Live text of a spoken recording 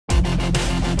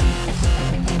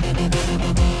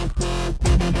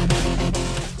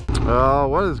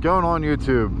What is going on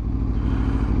YouTube?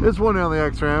 It's one on the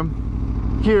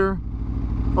X-Ram here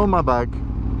on my bike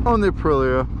on the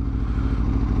Aprilia.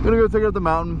 Gonna go take it up the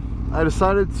mountain. I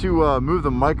decided to move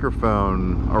the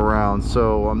microphone around,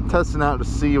 so I'm testing out to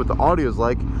see what the audio is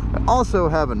like. I also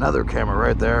have another camera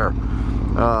right there,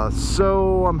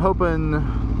 so I'm hoping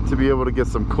to be able to get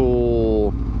some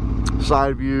cool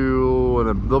side view and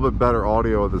a little bit better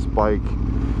audio of this bike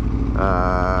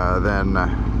than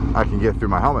I can get through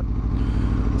my helmet.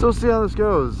 So we'll see how this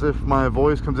goes. If my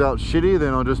voice comes out shitty, then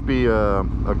it'll just be a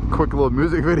quick little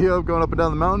music video going up and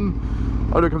down the mountain.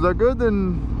 Audio comes out good,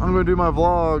 then I'm going to do my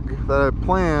vlog that I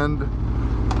planned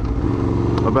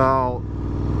about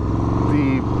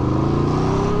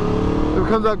if it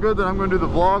comes out good, then I'm going to do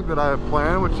the vlog that I have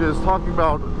planned, which is talking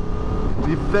about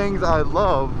the things I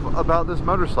love about this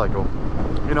motorcycle.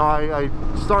 You know, I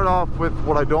start off with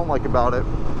what I don't like about it,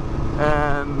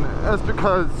 and that's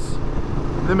because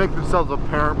they make themselves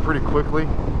apparent pretty quickly,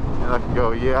 and I can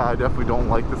go, yeah, I definitely don't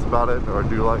like this about it, or I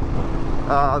do like.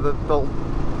 The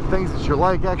things that you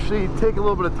like actually take a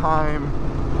little bit of time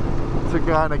to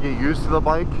kind of get used to the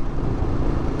bike,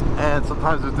 and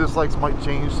sometimes the dislikes might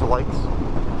change to likes,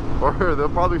 or they'll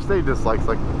probably stay dislikes,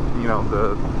 like, you know,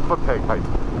 the foot peg height.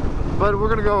 But we're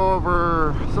gonna go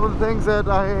over some of the things that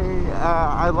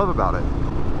I love about it.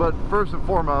 But first and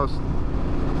foremost,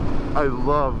 I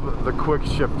love the quick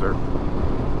shifter.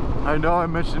 I know I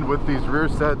mentioned with these rear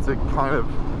sets, it kind of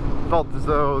felt as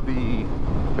though the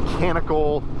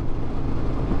mechanical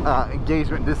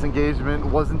engagement, disengagement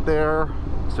wasn't there,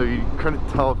 so you couldn't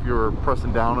tell if you were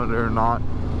pressing down on it or not.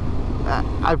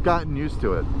 I've gotten used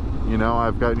to it. You know,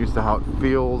 I've gotten used to how it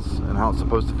feels and how it's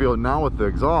supposed to feel. Now with the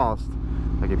exhaust,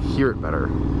 I can hear it better.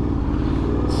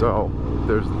 So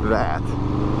there's that.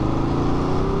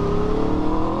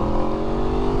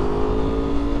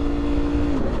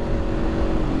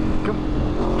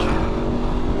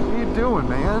 What are you doing,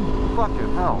 man?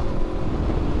 Fucking hell.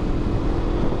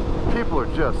 People are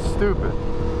just stupid.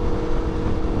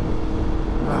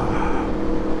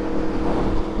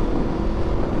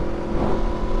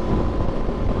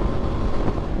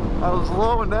 I was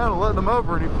slowing down and letting him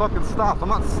over, and he fucking stopped. I'm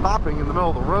not stopping in the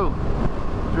middle of the road.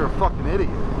 You're a fucking idiot.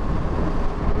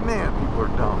 Man, people are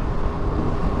dumb.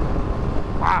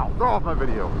 Wow, throw off my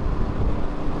video.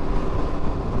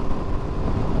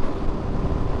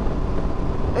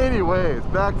 Anyways,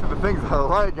 back to the things I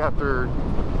like after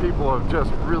people are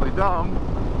just really dumb.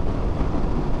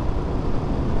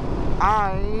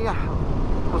 I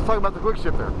was talking about the quick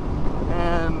shifter,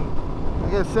 and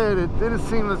like I said, it didn't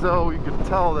seem as though you could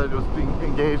tell that it was being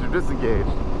engaged or disengaged,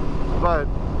 but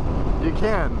you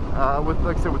can. With,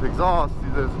 like I said, with exhaust,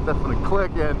 there's a definite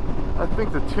click, and I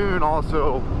think the tune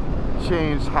also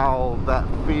changed how that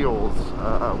feels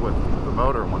with the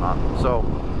motor and whatnot. So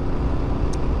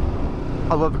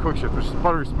I love the quick shifter. It's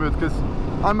buttery smooth because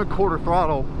I'm at quarter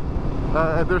throttle.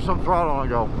 If there's some throttle, I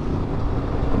go.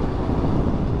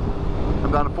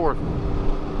 I'm down to fourth.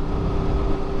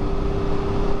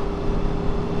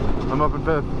 I'm up in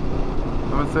fifth.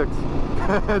 I'm in sixth.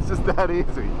 It's just that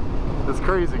easy. It's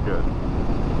crazy good.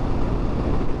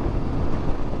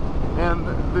 And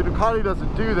the Ducati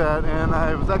doesn't do that, and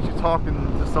I was actually talking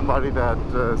to somebody that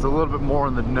is a little bit more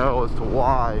in the know as to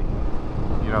why,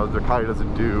 you know, the Ducati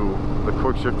doesn't do the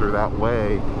quick shifter that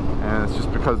way, and it's just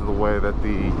because of the way that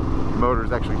the motor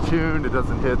is actually tuned. It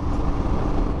doesn't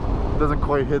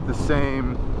quite hit the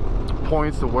same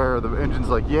points to where the engine's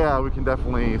like, yeah, we can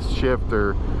definitely shift,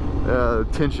 or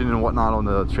tension and whatnot on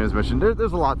the transmission.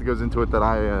 There's a lot that goes into it that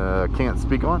I can't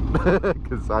speak on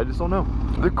because I just don't know.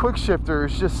 The quick shifter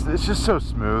is it's just so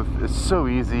smooth. It's so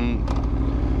easy,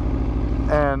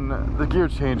 and the gear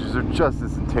changes are just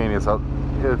instantaneous.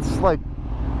 It's like,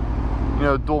 you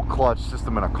know, dual clutch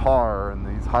system in a car, and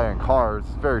these high-end cars,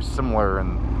 it's very similar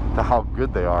to how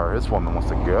good they are. This woman wants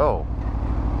to go.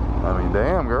 I mean,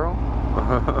 damn, girl.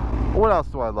 What else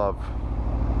do I love?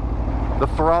 The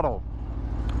throttle.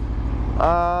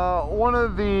 One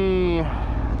of the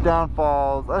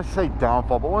downfalls, I say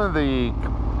downfall, but one of the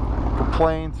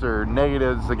complaints or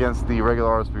negatives against the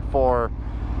regular Rsv4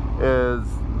 is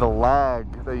the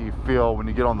lag that you feel when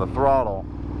you get on the throttle.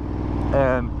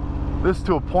 And this,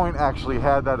 to a point, actually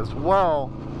had that as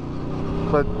well,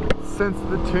 but since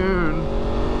the tune,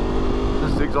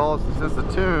 since the exhaust, since the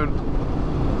tune,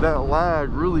 that lag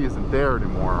really isn't there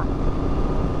anymore,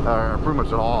 pretty much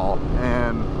at all.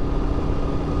 And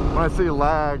when I say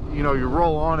lag, you know, you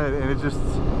roll on it and it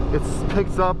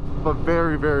picks up, but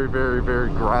very, very, very, very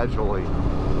gradually,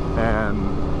 and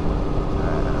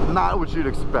not what you'd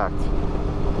expect,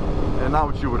 and not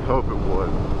what you would hope it would,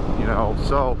 you know.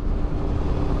 So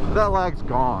that lag's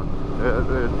gone.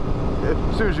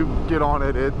 As soon as you get on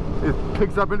it, it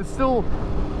picks up, and it's still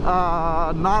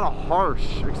not a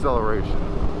harsh acceleration.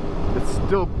 It's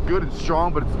still good and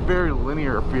strong, but it's very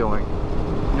linear feeling.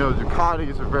 You know,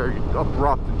 Ducatis are very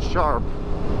abrupt and sharp,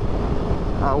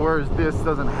 whereas this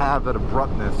doesn't have that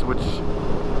abruptness, which,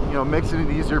 you know, makes it an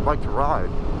easier bike to ride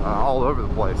all over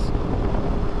the place.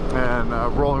 And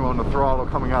rolling on the throttle,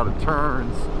 coming out of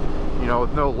turns, you know,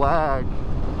 with no lag,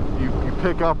 you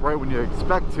pick up right when you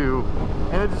expect to,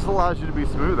 and it just allows you to be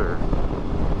smoother.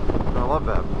 And I love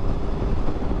that.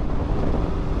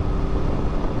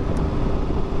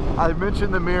 I've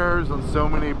mentioned the mirrors on so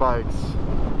many bikes,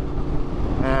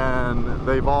 and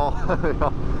they've all,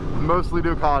 mostly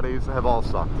Ducatis, have all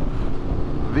sucked.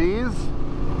 These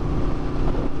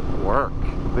work.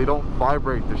 They don't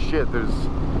vibrate to shit. There's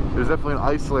definitely an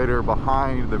isolator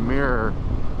behind the mirror.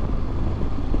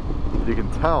 You can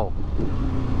tell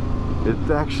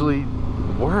it actually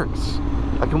works.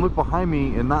 I can look behind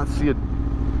me and not see a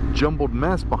jumbled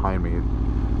mess behind me.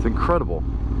 It's incredible.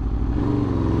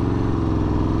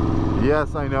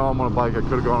 Yes, I know I'm on a bike. I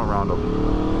could have gone around them.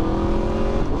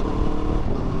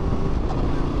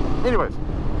 Anyways,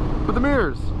 but the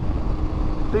mirrors,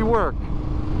 they work.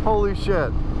 Holy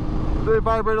shit. Do they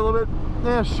vibrate a little bit?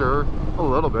 Yeah, sure. A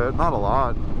little bit, not a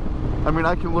lot. I mean,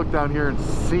 I can look down here and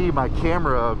see my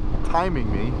camera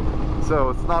timing me, so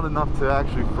it's not enough to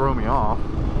actually throw me off.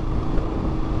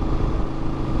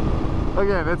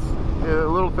 Again, it's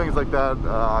little things like that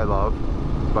I love,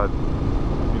 but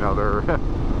you know, they're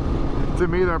to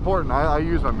me they're important. I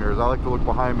use my mirrors. I like to look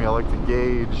behind me. I like to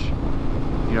gauge,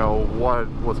 you know,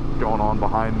 what's going on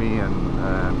behind me,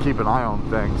 and keep an eye on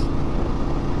things.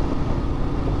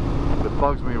 It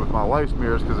bugs me with my wife's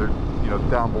mirrors because they're, you know,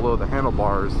 down below the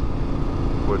handlebars,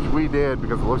 which we did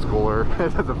because it looks cooler.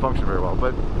 It doesn't function very well,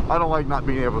 but I don't like not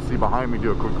being able to see behind me, do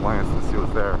a quick glance and see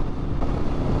what's there.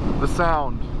 The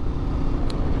sound.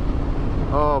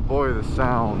 Oh boy, the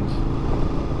sound.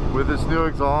 With this new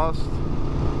exhaust,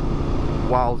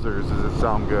 wowzers, does it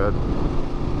sound good.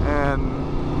 And,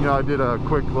 you know, I did a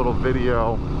quick little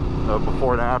video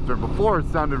before and after. Before, it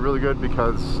sounded really good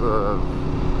because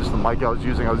just the mic I was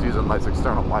using a nice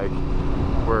external mic.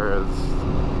 Whereas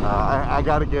I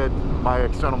got to get my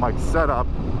external mic set up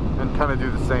and kind of do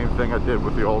the same thing I did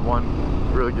with the old one.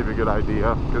 Really give you a good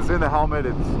idea. Because in the helmet,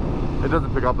 it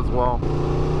doesn't pick up as well.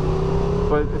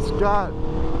 But it's got,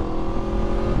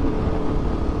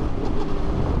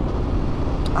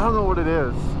 I don't know what it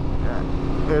is.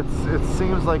 It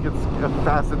seems like it's a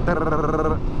faster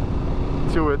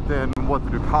to it than what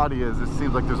the Ducati is. It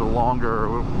seems like there's a longer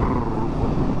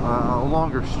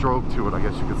stroke to it, I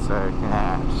guess you could say.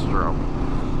 Stroke.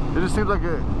 It just seems like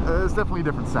it's definitely a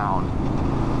different sound.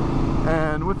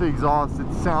 And with the exhaust,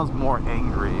 it sounds more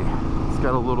angry. It's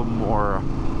got a little more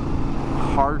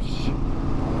harsh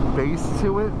bass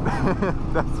to it.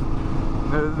 That's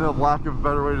the lack of a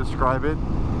better way to describe it.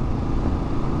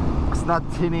 It's not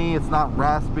tinny, it's not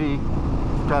raspy.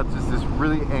 It's got just this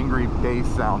really angry bass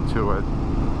sound to it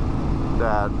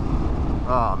that,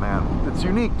 oh man, it's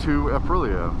unique to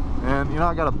Aprilia. And you know,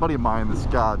 I got a buddy of mine that's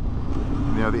got,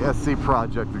 you know, the SC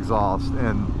Project exhaust,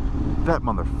 and that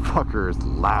motherfucker is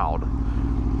loud,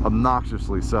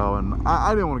 obnoxiously so, and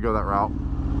I didn't want to go that route.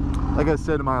 Like I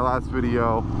said in my last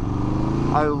video,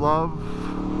 I love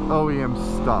OEM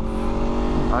stuff.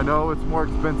 I know it's more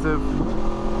expensive,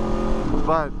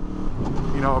 but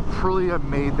you know, Aprilia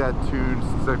made that tune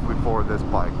specifically for this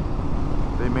bike.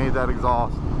 They made that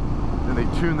exhaust, and they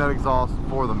tuned that exhaust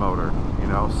for the motor, you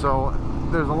know, so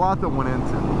there's a lot that went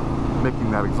into making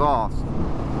that exhaust.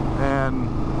 And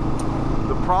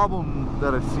the problem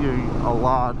that I see a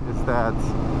lot is that,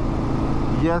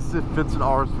 yes, it fits an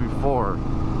Rsv4.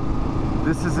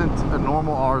 This isn't a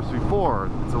normal Rsv4.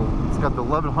 It's got the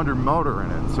 1100 motor in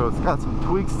it, so it's got some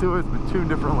tweaks to it. It's been tuned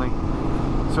differently.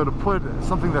 So to put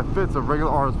something that fits a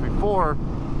regular Rsv4,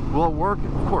 will it work?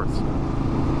 Of course.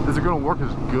 Is it going to work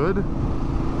as good?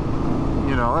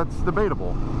 You know, that's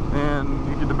debatable. And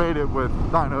you can debate it with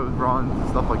dynos, runs, and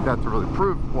stuff like that to really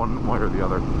prove one way or the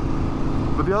other.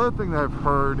 But the other thing that I've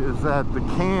heard is that the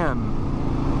can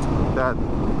that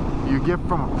you get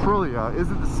from Aprilia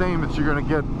isn't the same that you're going to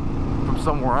get from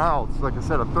somewhere else. Like I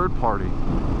said, a third party.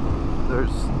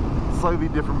 There's slightly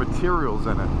different materials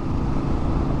in it,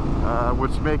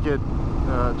 which make it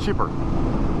cheaper.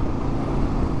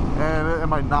 And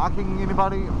am I knocking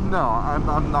anybody? No,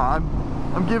 I'm not.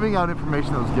 I'm giving out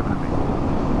information that was given to me.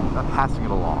 I'm passing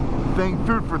it along.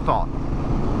 Food for thought.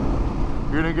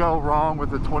 You're gonna go wrong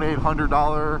with a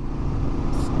 $2,800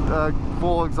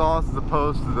 full exhaust as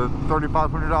opposed to the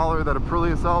 $3,500 that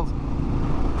Aprilia sells?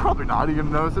 Probably not. Are you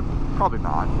gonna notice it? Probably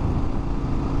not.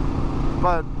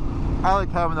 But I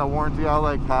like having that warranty. I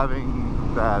like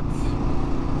having that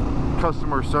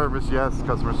customer service. Yes,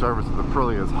 customer service with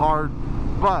Aprilia is hard,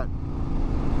 but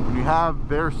when you have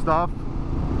their stuff,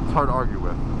 it's hard to argue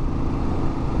with.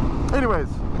 Anyways,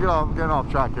 getting off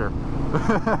track here.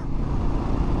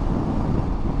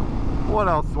 What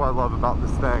else do I love about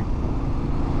this thing?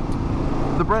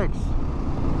 The brakes.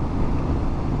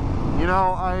 You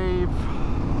know, I've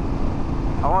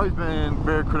always been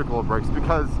very critical of brakes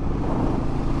because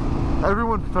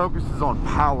everyone focuses on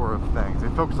power of things. They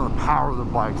focus on the power of the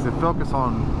bikes. They focus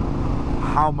on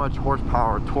how much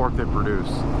horsepower, torque they produce.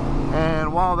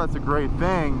 And while that's a great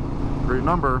thing, great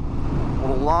number, what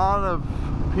a lot of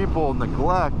people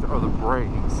neglect are the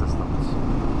braking systems.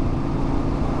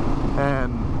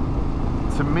 And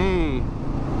to me,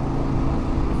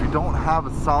 if you don't have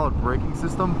a solid braking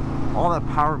system, all that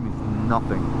power means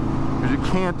nothing. Because you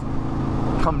can't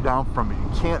come down from it. You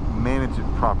can't manage it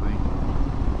properly.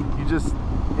 You just,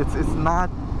 it's not,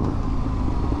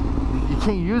 you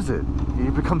can't use it.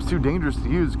 It becomes too dangerous to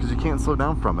use because you can't slow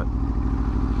down from it.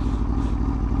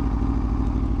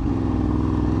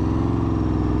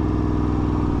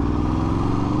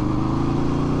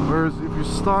 Whereas if you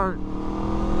start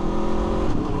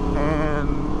and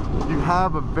you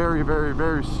have a very, very,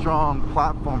 very strong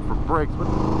platform for brakes, but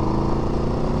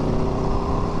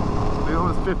the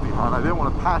limit is 50, hon. I didn't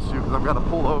want to pass you because I've got to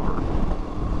pull over.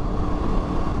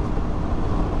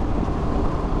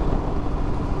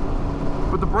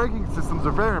 But the braking systems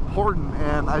are very important,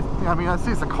 and I mean I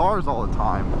see some cars all the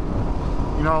time.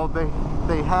 You know,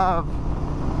 they have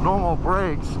normal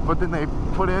brakes, but then they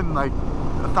put in like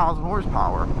 1,000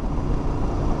 horsepower.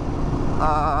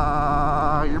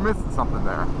 You're missing something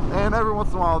there. And every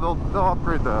once in a while they'll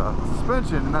upgrade the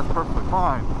suspension, and that's perfectly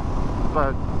fine.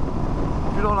 But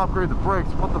if you don't upgrade the brakes,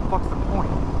 what the fuck's the point?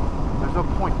 There's no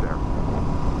point there.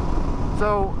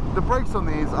 So the brakes on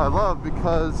these I love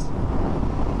because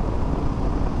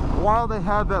while they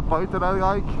have that bite that I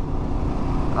like,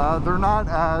 they're not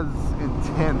as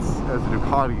intense as a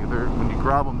Ducati. When you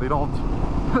grab them, they don't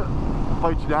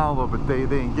bite you down a little bit.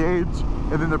 They engage,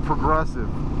 and then they're progressive.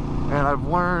 And I've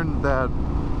learned that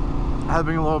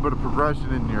having a little bit of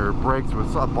progression in your brakes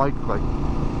with a bike like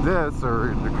this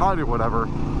or Ducati or whatever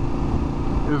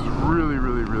is really,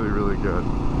 really, really, really good.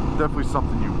 Definitely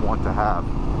something you want to have.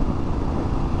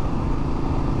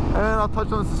 And I'll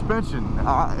touch on the suspension.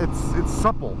 It's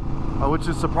supple, which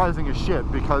is surprising as shit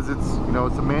because it's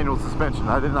a manual suspension.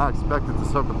 I did not expect it to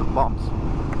soak up the bumps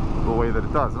the way that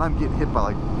it does, and I'm getting hit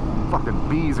by like fucking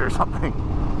bees or something.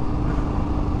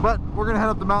 But we're gonna head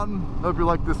up the mountain. I hope you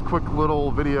like this quick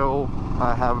little video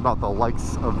I have about the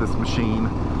likes of this machine.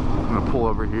 I'm gonna pull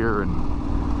over here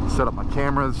and set up my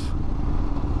cameras.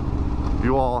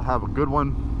 You all have a good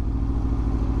one.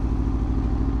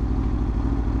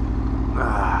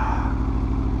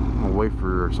 I'm gonna wait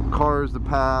for some cars to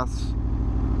pass.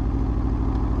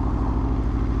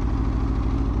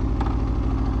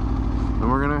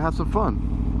 And we're gonna have some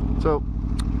fun. So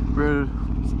we're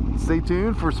gonna stay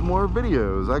tuned for some more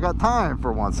videos. I got time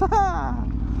for once.